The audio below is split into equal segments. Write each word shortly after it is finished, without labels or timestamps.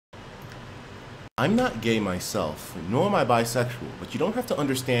I'm not gay myself, nor am I bisexual, but you don't have to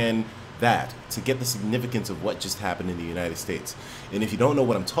understand that to get the significance of what just happened in the United States. And if you don't know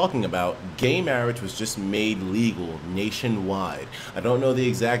what I'm talking about, gay marriage was just made legal nationwide. I don't know the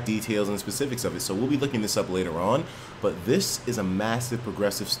exact details and specifics of it, so we'll be looking this up later on, but this is a massive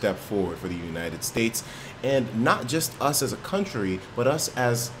progressive step forward for the United States, and not just us as a country, but us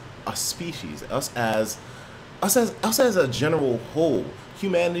as a species, us as a general whole,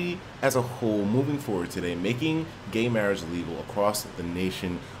 humanity as a whole, moving forward today, making gay marriage legal across the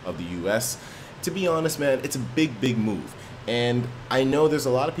nation of the U.S. To be honest, man, it's a big move. And I know there's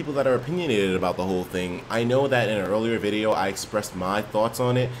a lot of people that are opinionated about the whole thing. I know that in an earlier video I expressed my thoughts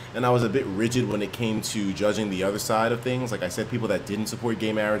on it, and I was a bit rigid when it came to judging the other side of things. Like I said, people that didn't support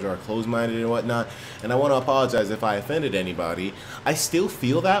gay marriage are closed-minded and whatnot, and I want to apologize if I offended anybody. I still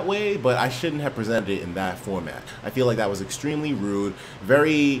feel that way, but I shouldn't have presented it in that format. I feel like that was extremely rude,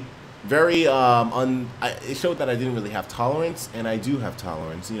 very it showed that I didn't really have tolerance, and I do have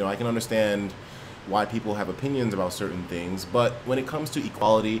tolerance. You know, I can understand why people have opinions about certain things, but when it comes to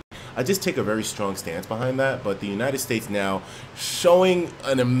equality, I just take a very strong stance behind that. But the United States now showing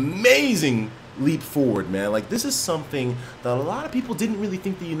an amazing leap forward, man. Like, this is something that a lot of people didn't really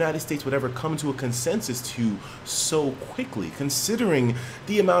think the United States would ever come to a consensus to so quickly, considering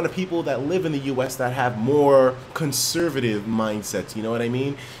the amount of people that live in the US that have more conservative mindsets, you know what I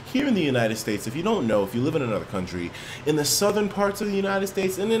mean? Here in the United States, if you don't know, if you live in another country, in the southern parts of the United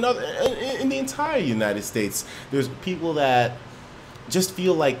States and in the entire United States, there's people that just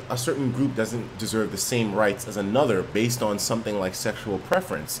feel like a certain group doesn't deserve the same rights as another based on something like sexual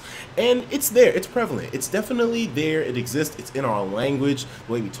preference. And it's there, it's prevalent, it's definitely there, it exists, it's in our language,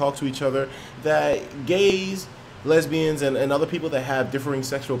 the way we talk to each other, that gays, lesbians, and other people that have differing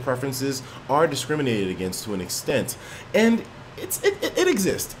sexual preferences are discriminated against to an extent. And it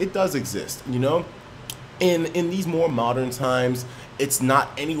exists, it does exist, you know? In these more modern times, it's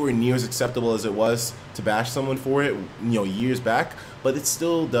not anywhere near as acceptable as it was to bash someone for it, you know, years back, but it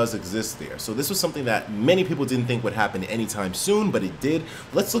still does exist there. So this was something that many people didn't think would happen anytime soon, but it did.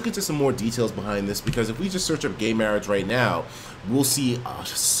 Let's look into some more details behind this, because if we just search up gay marriage right now, we'll see a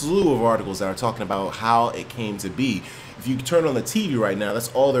slew of articles that are talking about how it came to be. If you turn on the TV right now,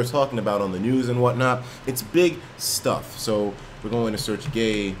 that's all they're talking about on the news and whatnot. It's big stuff. So we're going to search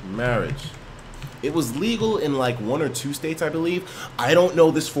gay marriage. It was legal in like 1 or 2 states, I believe. I don't know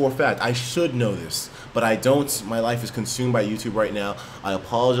this for a fact. I should know this, but I don't. My life is consumed by YouTube right now. I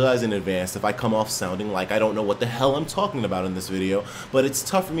apologize in advance if I come off sounding like I don't know what the hell I'm talking about in this video, but it's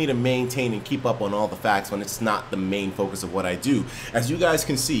tough for me to maintain and keep up on all the facts when it's not the main focus of what I do. As you guys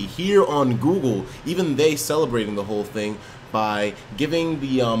can see here on Google, even they celebrating the whole thing by giving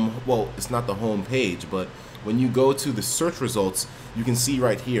the, well, it's not the home page, but when you go to the search results, you can see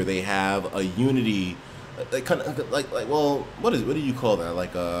right here they have a unity, like kind of like well, what do you call that?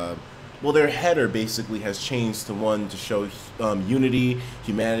 Like well, their header basically has changed to one to show unity,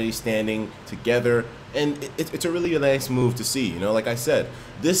 humanity standing together, and it's a really nice move to see. You know, like I said,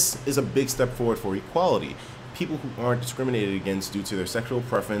 this is a big step forward for equality. People who aren't discriminated against due to their sexual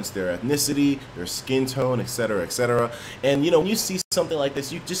preference, their ethnicity, their skin tone, etc., etc. And you know, when you see something like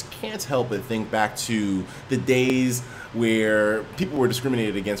this, you just can't help but think back to the days where people were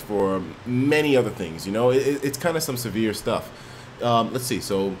discriminated against for many other things. You know, it's kind of some severe stuff. Let's see.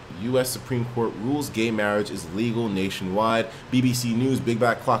 So, U.S. Supreme Court rules gay marriage is legal nationwide. BBC News, Big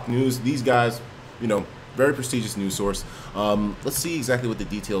Back Clock News. These guys, you know, very prestigious news source. Let's see exactly what the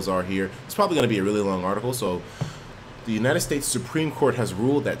details are here. It's probably going to be a really long article. So, the United States Supreme Court has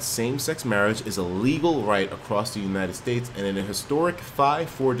ruled that same-sex marriage is a legal right across the United States, and in a historic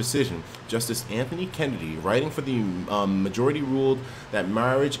 5-4 decision, Justice Anthony Kennedy, writing for the majority, ruled that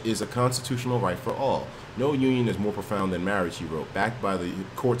marriage is a constitutional right for all. No union is more profound than marriage, he wrote, backed by the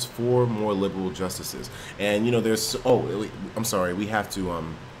court's 4 more liberal justices. And, you know, there's, oh, I'm sorry, we have to,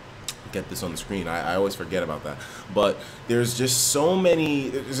 get this on the screen. I always forget about that. But there's just so many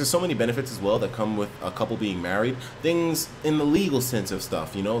benefits as well that come with a couple being married. Things in the legal sense of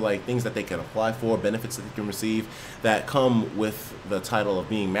stuff, you know, like things that they can apply for, benefits that they can receive that come with the title of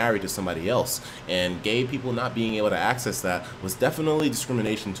being married to somebody else. And gay people not being able to access that was definitely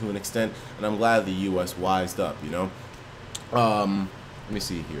discrimination to an extent, and I'm glad the US wised up, you know. Let me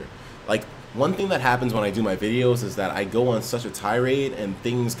see here. Like, one thing that happens when I do my videos is that I go on such a tirade and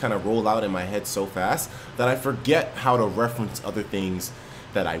things kind of roll out in my head so fast that I forget how to reference other things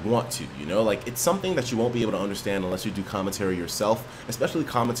that I want to, you know? Like, it's something that you won't be able to understand unless you do commentary yourself, especially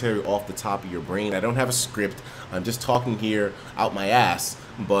commentary off the top of your brain. I don't have a script. I'm just talking here out my ass.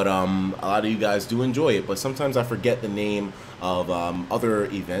 but a lot of you guys do enjoy it. But sometimes I forget the name of other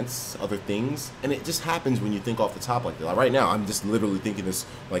events, other things, and it just happens when you think off the top like that. Like right now, I'm just literally thinking this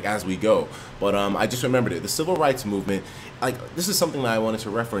like as we go. But I just remembered it. The civil rights movement, like this is something that I wanted to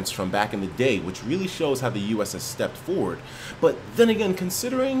reference from back in the day, which really shows how the U.S. has stepped forward. But then again,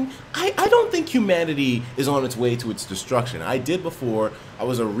 considering I don't think humanity is on its way to its destruction. I did before. I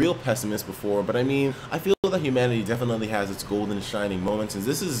was a real pessimist before, but I mean, I feel that humanity definitely has its golden shining moments, and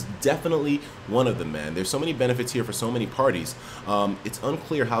this is definitely one of them, man. There's so many benefits here for so many parties. It's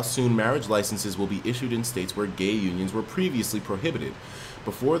unclear how soon marriage licenses will be issued in states where gay unions were previously prohibited.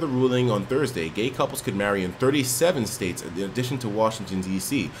 Before the ruling on Thursday, gay couples could marry in 37 states in addition to Washington,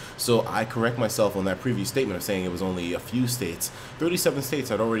 D.C. So I correct myself on that previous statement of saying it was only a few states. 37 states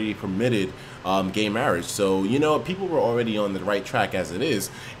had already permitted gay marriage. So, you know, people were already on the right track as it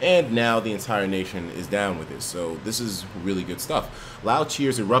is. And now the entire nation is down with it. So this is really good stuff. Loud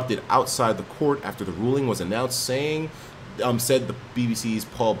cheers erupted outside the court after the ruling was announced, said the BBC's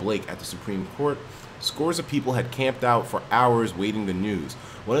Paul Blake at the Supreme Court. Scores of people had camped out for hours waiting the news.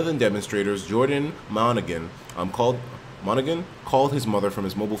 One of the demonstrators, Jordan Monaghan, called his mother from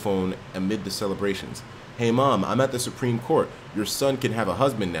his mobile phone amid the celebrations. "Hey mom, I'm at the Supreme Court. Your son can have a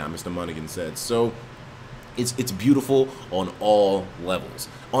husband now," Mr. Monaghan said. So it's beautiful on all levels.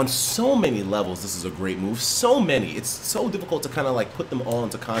 On so many levels, this is a great move. So many. It's so difficult to kind of like put them all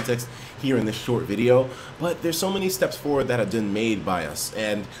into context here in this short video, but there's so many steps forward that have been made by us,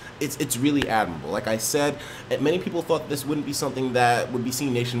 and it's really admirable. Like I said, many people thought this wouldn't be something that would be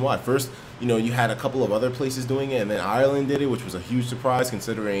seen nationwide. First, you know, you had a couple of other places doing it, and then Ireland did it, which was a huge surprise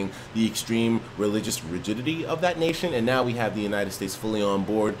considering the extreme religious rigidity of that nation, and now we have the United States fully on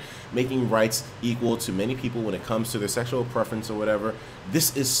board, making rights equal to many people when it comes to their sexual preference or whatever.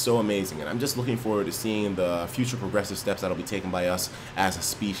 This is so amazing, and I'm just looking forward to seeing the future progressive steps that'll be taken by us as a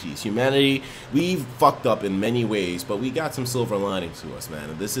species. Humanity, we've fucked up in many ways, but we got some silver lining to us,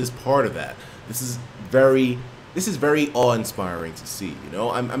 man, and this is part of that. This is very awe-inspiring to see, you know?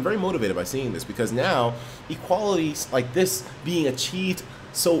 I'm very motivated by seeing this because now equality like this being achieved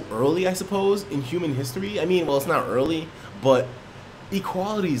so early, I suppose, in human history. I mean, well, it's not early, but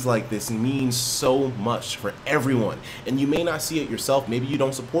equalities like this mean so much for everyone, and you may not see it yourself. Maybe you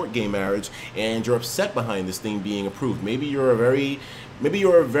don't support gay marriage and you're upset behind this thing being approved. Maybe you're a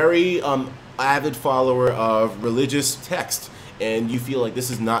very avid follower of religious text and you feel like this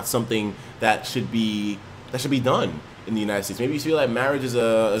is not something that should be done in the United States. Maybe you feel like marriage is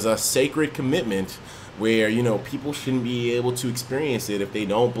a sacred commitment where, you know, people shouldn't be able to experience it if they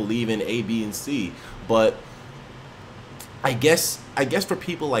don't believe in A, B, and C. But I guess for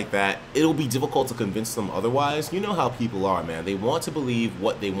people like that, it'll be difficult to convince them otherwise. You know how people are, man. They want to believe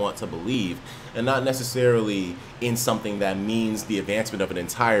what they want to believe, and not necessarily in something that means the advancement of an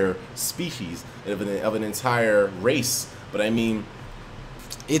entire species, of an entire race. But I mean,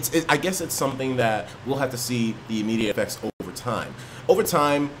 I guess it's something that we'll have to see the immediate effects over time. Over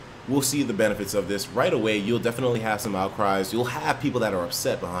time, we'll see the benefits of this. Right away, you'll definitely have some outcries. You'll have people that are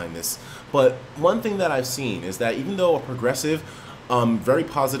upset behind this. But one thing that I've seen is that even though a progressive, very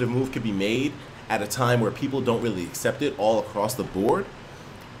positive move could be made at a time where people don't really accept it all across the board,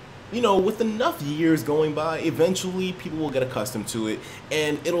 you know, with enough years going by, eventually people will get accustomed to it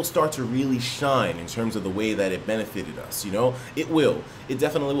and it'll start to really shine in terms of the way that it benefited us, you know? It will. It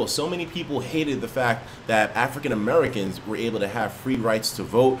definitely will. So many people hated the fact that African Americans were able to have free rights to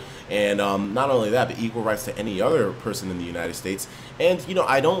vote, and not only that, but equal rights to any other person in the United States. And, you know,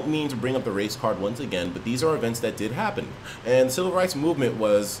 I don't mean to bring up the race card once again, but these are events that did happen. And the civil rights movement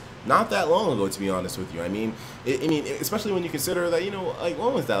was not that long ago, to be honest with you. I mean, especially when you consider that, you know, like,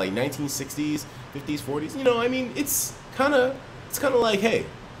 when was that, like 1960s, 50s, 40s? You know, I mean, it's kind of like, hey,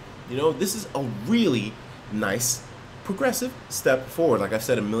 you know, this is a really nice progressive step forward, like I've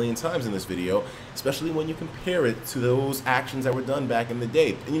said a million times in this video, especially when you compare it to those actions that were done back in the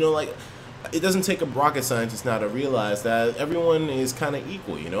day. And, you know, like, it doesn't take a rocket scientist now to realize that everyone is kind of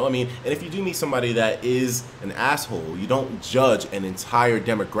equal, you know? I mean, and if you do meet somebody that is an asshole, you don't judge an entire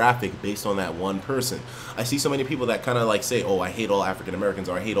demographic based on that one person. I see so many people that kind of like say, oh, I hate all African Americans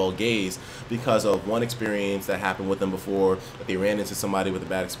or I hate all gays because of one experience that happened with them before, that they ran into somebody with a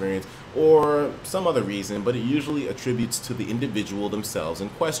bad experience, or some other reason, but it usually attributes to the individual themselves in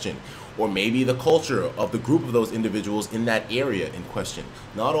question, or maybe the culture of the group of those individuals in that area in question.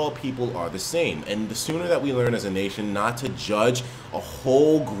 Not all people are the same, and the sooner that we learn as a nation not to judge a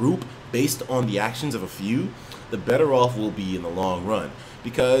whole group based on the actions of a few, the better off we'll be in the long run.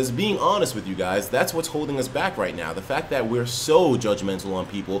 Because being honest with you guys, that's what's holding us back right now. The fact that we're so judgmental on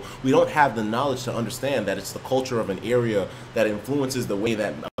people, we don't have the knowledge to understand that it's the culture of an area that influences the way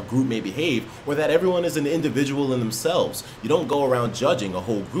that a group may behave, or that everyone is an individual in themselves. You don't go around judging a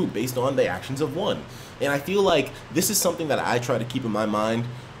whole group based on the actions of one. And I feel like this is something that I try to keep in my mind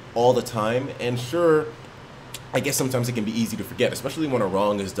all the time. And sure, I guess sometimes it can be easy to forget, especially when a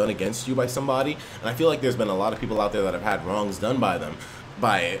wrong is done against you by somebody. And I feel like there's been a lot of people out there that have had wrongs done by them,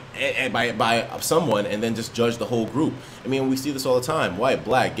 by someone, and then just judge the whole group. I mean, we see this all the time: white,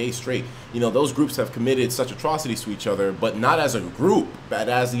 black, gay, straight. You know, those groups have committed such atrocities to each other, but not as a group, but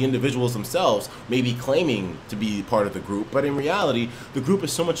as the individuals themselves, maybe claiming to be part of the group. But in reality, the group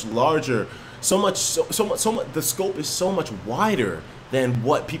is so much larger, so much. The scope is so much wider than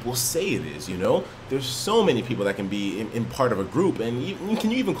what people say it is. You know, there's so many people that can be in part of a group, and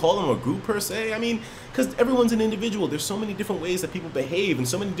can you even call them a group per se? I mean, because everyone's an individual. There's so many different ways that people behave in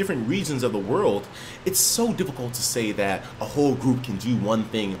so many different regions of the world. It's so difficult to say that a whole group can do one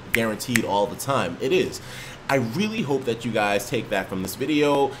thing guaranteed all the time. It is. I really hope that you guys take that from this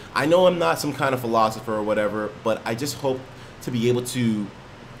video. I know I'm not some kind of philosopher or whatever, but I just hope to be able to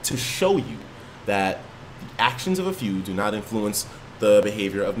show you that the actions of a few do not influence the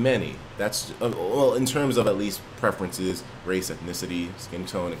behavior of many. That's well, in terms of at least preferences, race, ethnicity, skin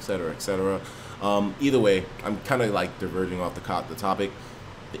tone, etc., etc. Either way, I'm kind of like diverging off the topic.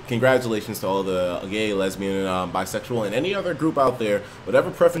 Congratulations to all the gay, lesbian, bisexual, and any other group out there,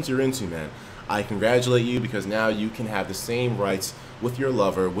 whatever preference you're into, man. I congratulate you, because now you can have the same rights with your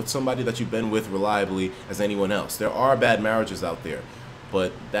lover, with somebody that you've been with reliably, as anyone else. There are bad marriages out there,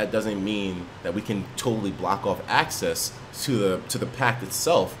 but that doesn't mean that we can totally block off access to the pact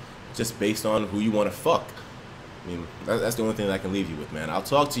itself just based on who you want to fuck. I mean, that's the only thing that I can leave you with, man. I'll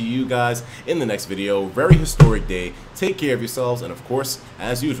talk to you guys in the next video. Very historic day. Take care of yourselves, and of course,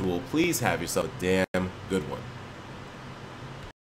 as usual, please have yourself a damn